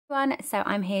So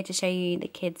I'm here to show you the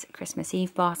kids' Christmas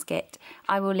Eve basket.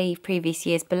 I will leave previous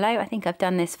years below. I think I've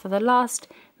done this for the last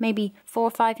maybe 4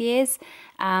 or 5 years.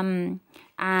 And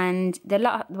the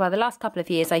last couple of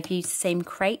years I've used the same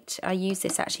crate. I use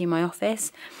this actually in my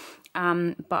office,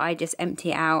 but I just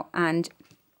empty it out and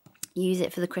use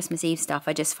it for the Christmas Eve stuff.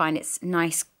 I just find it's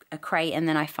nice, a crate, and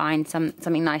then I find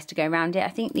something nice to go around it. I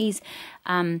think these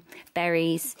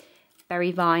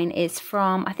berry vine is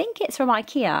from, I think it's from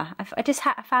IKEA. I just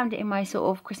found it in my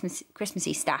sort of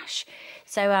Christmassy stash.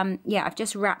 So yeah, I've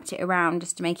just wrapped it around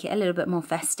just to make it a little bit more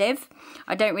festive.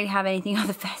 I don't really have anything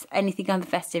other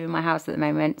festive in my house at the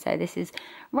moment, so this is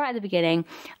right at the beginning.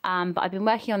 But I've been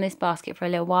working on this basket for a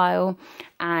little while,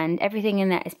 and everything in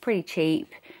there is pretty cheap.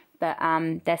 But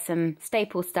there's some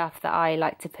staple stuff that I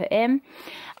like to put in.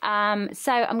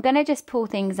 So I'm going to just pull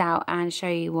things out and show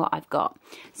you what I've got.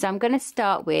 So I'm going to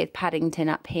start with Paddington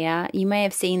up here. You may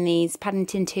have seen these.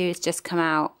 Paddington 2 has just come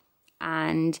out,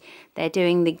 and they're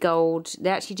doing the gold.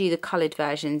 They actually do the coloured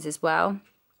versions as well.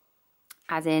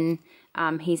 As in,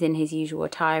 he's in his usual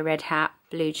attire, red hat,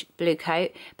 blue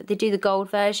coat. But they do the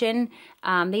gold version.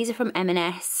 These are from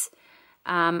M&S.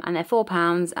 And they're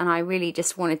 £4, and I really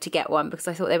just wanted to get one because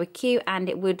I thought they were cute and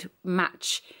it would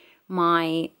match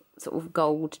my sort of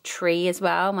gold tree as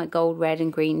well, my gold, red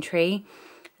and green tree.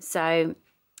 So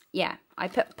yeah, I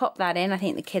pop that in. I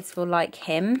think the kids will like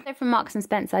him. So from Marks and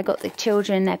Spencer, I got the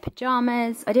children in their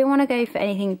pyjamas. I didn't want to go for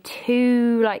anything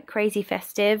too like crazy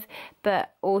festive,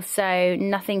 but also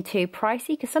nothing too pricey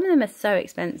because some of them are so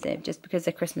expensive just because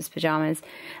they're Christmas pyjamas.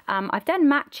 I've done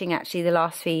matching actually the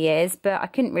last few years, but I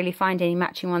couldn't really find any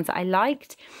matching ones that I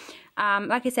liked.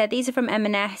 Like I said, these are from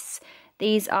M&S.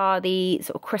 These are the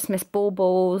sort of Christmas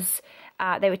balls.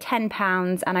 They were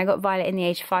 £10, and I got Violet in the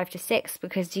age 5 to 6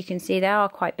 because you can see they are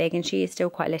quite big and she is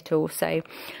still quite little. So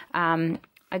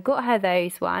I got her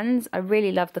those ones. I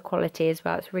really love the quality as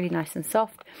well. It's really nice and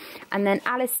soft. And then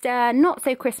Alistair, not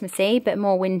so Christmassy, but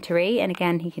more wintry. And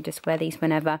again, he can just wear these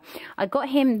whenever. I got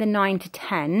him the 9 to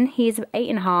 10. He's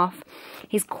 8.5.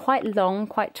 He's quite long,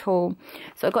 quite tall.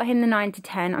 So I got him the 9 to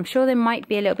 10. I'm sure they might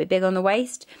be a little bit big on the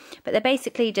waist, but they're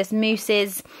basically just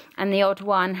mooses, and the odd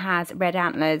one has red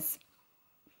antlers.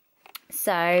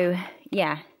 So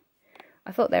yeah,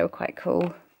 I thought they were quite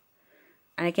cool.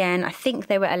 And again, I think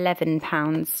they were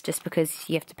 £11 just because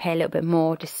you have to pay a little bit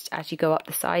more just as you go up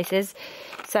the sizes.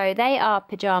 So they are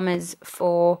pyjamas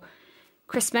for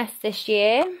Christmas this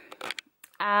year.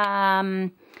 Where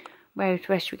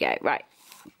should we go? Right.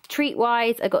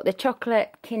 Treat-wise, I got the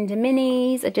chocolate Kinder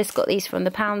Minis. I just got these from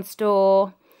the pound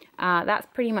store. That's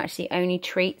pretty much the only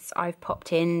treats I've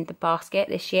popped in the basket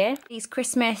this year. These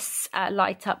Christmas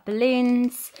light up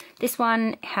balloons. This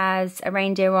one has a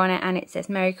reindeer on it and it says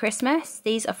Merry Christmas.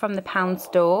 These are from the pound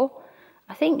store.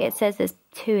 I think it says there's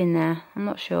 2 in there. I'm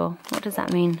not sure. What does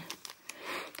that mean?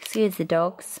 Excuse the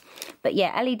dogs. But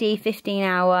yeah, LED 15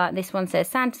 hour. This one says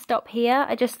Santa stop here.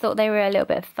 I just thought they were a little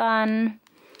bit of fun.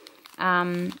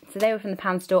 So they were from the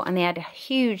pound store, and they had a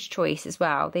huge choice as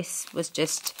well. This was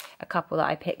just a couple that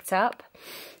I picked up.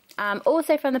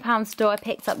 Also from the pound store, I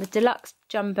picked up the deluxe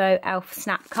jumbo elf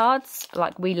snap cards.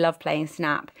 Like, we love playing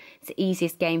Snap. It's the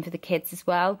easiest game for the kids as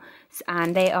well,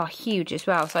 and they are huge as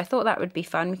well. So I thought that would be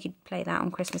fun. We could play that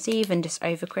on Christmas Eve and just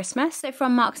over Christmas. So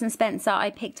from Marks and Spencer, I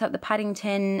picked up the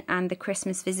Paddington and the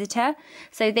Christmas Visitor.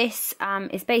 So this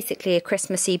is basically a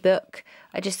Christmassy book.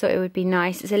 I just thought it would be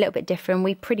nice. It's a little bit different.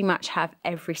 We pretty much have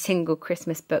every single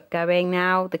Christmas book going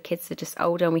now. The kids are just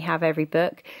older and we have every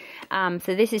book. So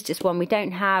this is just one we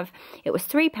don't have. It was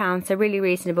 £3, so really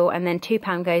reasonable, and then £2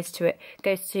 goes to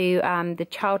the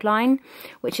child line,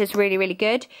 which is really, really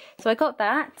good. So I got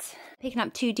that. Picking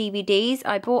up 2 DVDs.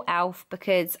 I bought Elf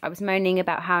because I was moaning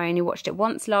about how I only watched it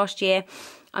once last year.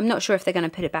 I'm not sure if they're going to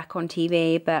put it back on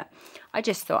TV, but I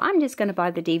just thought I'm just going to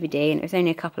buy the DVD, and it was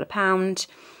only a couple of pounds.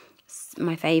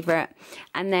 My favourite.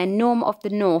 And then Norm of the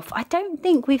North. I don't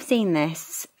think we've seen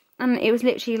this, and it was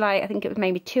literally like, I think it was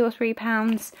maybe £2 or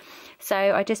 £3. So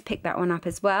I just picked that one up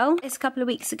as well. This a couple of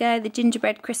weeks ago, the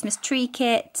gingerbread Christmas tree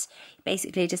kit.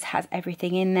 Basically just has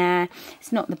everything in there.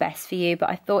 It's not the best for you, but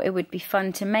I thought it would be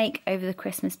fun to make over the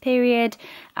Christmas period.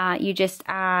 You just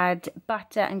add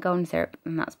butter and golden syrup,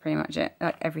 and that's pretty much it.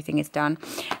 Like, everything is done.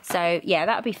 So yeah,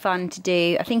 that would be fun to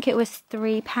do. I think it was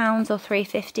 £3 or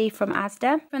 £3.50 from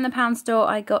Asda. From the pound store,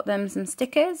 I got them some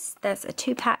stickers. There's a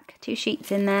 2-pack, 2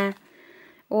 sheets in there.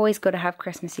 Always got to have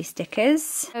Christmassy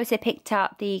stickers. I also picked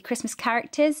up the Christmas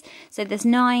characters. So there's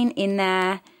 9 in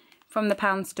there from the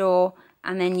pound store,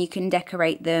 and then you can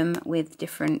decorate them with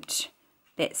different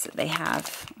bits that they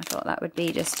have. I thought that would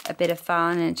be just a bit of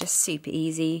fun and just super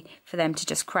easy for them to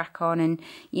just crack on and,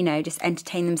 you know, just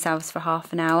entertain themselves for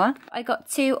half an hour. I got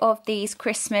 2 of these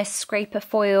Christmas scraper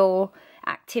foil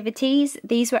activities.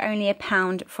 These were only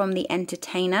 £1 from The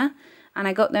Entertainer, and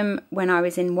I got them when I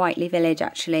was in Whiteley Village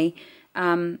actually,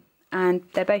 and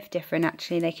they're both different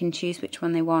actually. They can choose which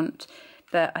one they want.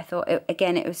 But I thought,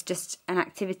 again, it was just an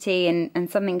activity and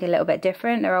something a little bit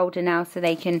different. They're older now, so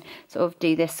they can sort of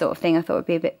do this sort of thing. I thought it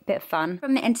would be a bit of fun.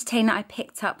 From The Entertainer, I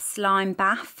picked up Slime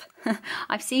Bath.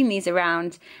 I've seen these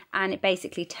around, and it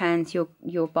basically turns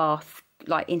your bath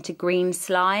like into green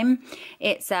slime.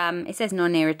 It's it says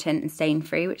non-irritant and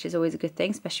stain-free, which is always a good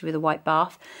thing, especially with a white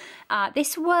bath.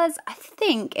 This was, I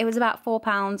think, it was about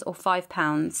 £4 or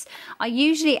 £5. I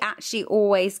usually actually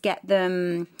always get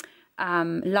them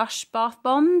Lush bath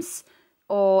bombs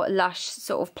or Lush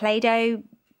sort of Play-Doh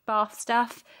bath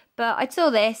stuff, but I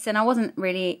saw this and I wasn't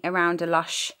really around a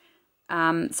Lush,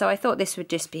 so I thought this would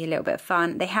just be a little bit of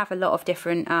fun. They have a lot of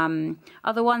different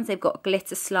other ones. They've got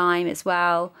glitter slime as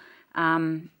well,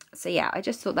 so yeah, I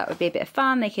just thought that would be a bit of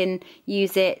fun. They can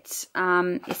use it,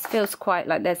 it feels quite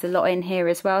like there's a lot in here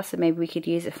as well, so maybe we could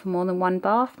use it for more than one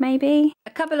bath maybe. A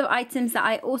couple of items that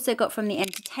I also got from The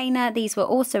Entertainer. These were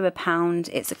also £1.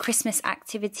 It's a Christmas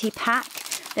activity pack.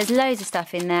 There's loads of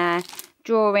stuff in there.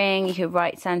 Drawing, you could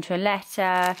write Santa a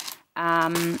letter.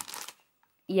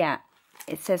 Yeah,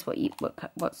 it says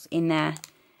what's in there.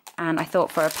 And I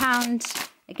thought for £1,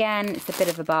 again, it's a bit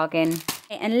of a bargain.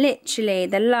 And literally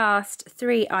the last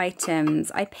 3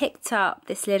 items, I picked up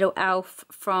this little elf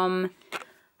from,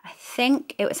 I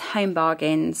think it was Home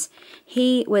Bargains.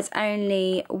 He was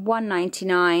only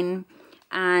 £1.99,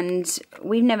 and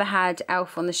we've never had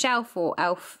elf on the shelf or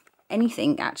elf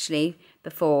anything actually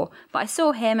before, but I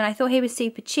saw him and I thought he was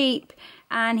super cheap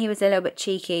and he was a little bit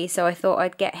cheeky, so I thought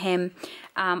I'd get him.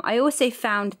 I also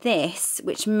found this,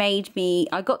 which made me,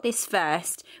 I got this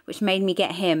first, which made me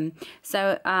get him.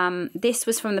 So this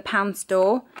was from the Pound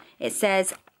Store. It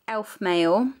says Elf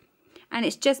Mail, and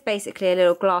it's just basically a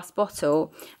little glass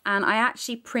bottle, and I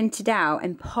actually printed out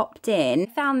and popped in. I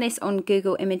found this on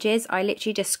Google Images. I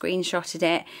literally just screenshotted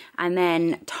it and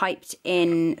then typed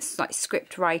in like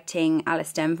script writing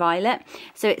Alistair and Violet.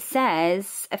 So it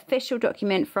says, official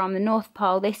document from the North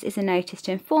Pole. This is a notice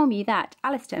to inform you that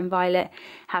Alistair and Violet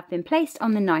have been placed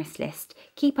on the nice list.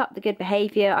 Keep up the good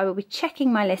behaviour. I will be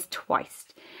checking my list twice.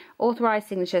 Authorised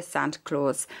signatures, Santa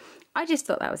Claus. I just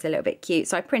thought that was a little bit cute,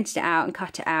 so I printed it out and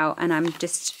cut it out, and I'm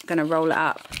just going to roll it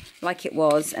up like it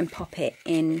was and pop it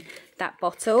in that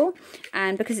bottle.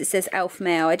 And because it says Elf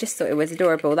Mail, I just thought it was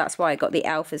adorable. That's why I got the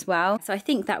elf as well. So I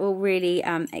think that will really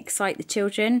excite the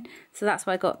children. So that's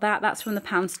why I got that. That's from the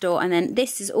Pound Store. And then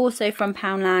this is also from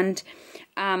Poundland.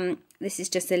 This is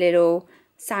just a little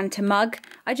Santa mug.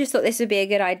 I just thought this would be a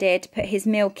good idea to put his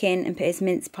milk in and put his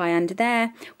mince pie under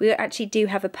there. We actually do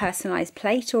have a personalised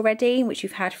plate already, which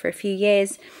we've had for a few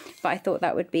years, but I thought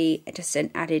that would be just an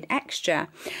added extra.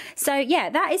 So yeah,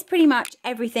 that is pretty much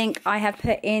everything I have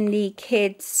put in the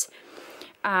kids'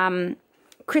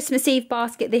 Christmas Eve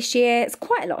basket this year. It's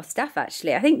quite a lot of stuff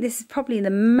actually. I think this is probably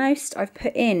the most I've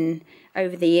put in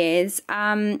over the years,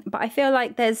 but I feel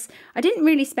like I didn't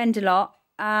really spend a lot.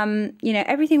 You know,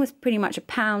 everything was pretty much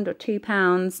 £1 or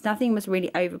 £2. Nothing was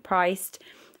really overpriced.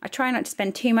 I try not to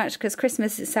spend too much because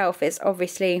Christmas itself is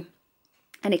obviously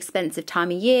an expensive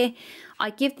time of year. I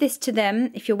give this to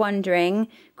them, if you're wondering,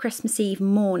 Christmas Eve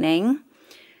morning,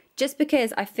 just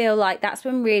because I feel like that's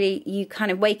when really you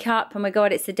kind of wake up, oh my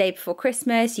God, it's the day before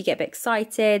Christmas, you get a bit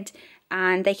excited,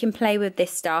 and they can play with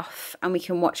this stuff and we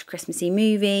can watch a Christmassy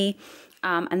movie,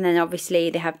 and then obviously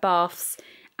they have baths,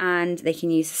 and they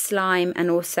can use slime and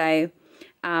also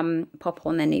pop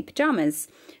on their new pyjamas.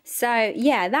 So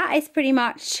yeah, that is pretty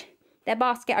much their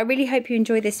basket. I really hope you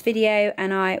enjoyed this video,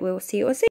 and I will see you all soon.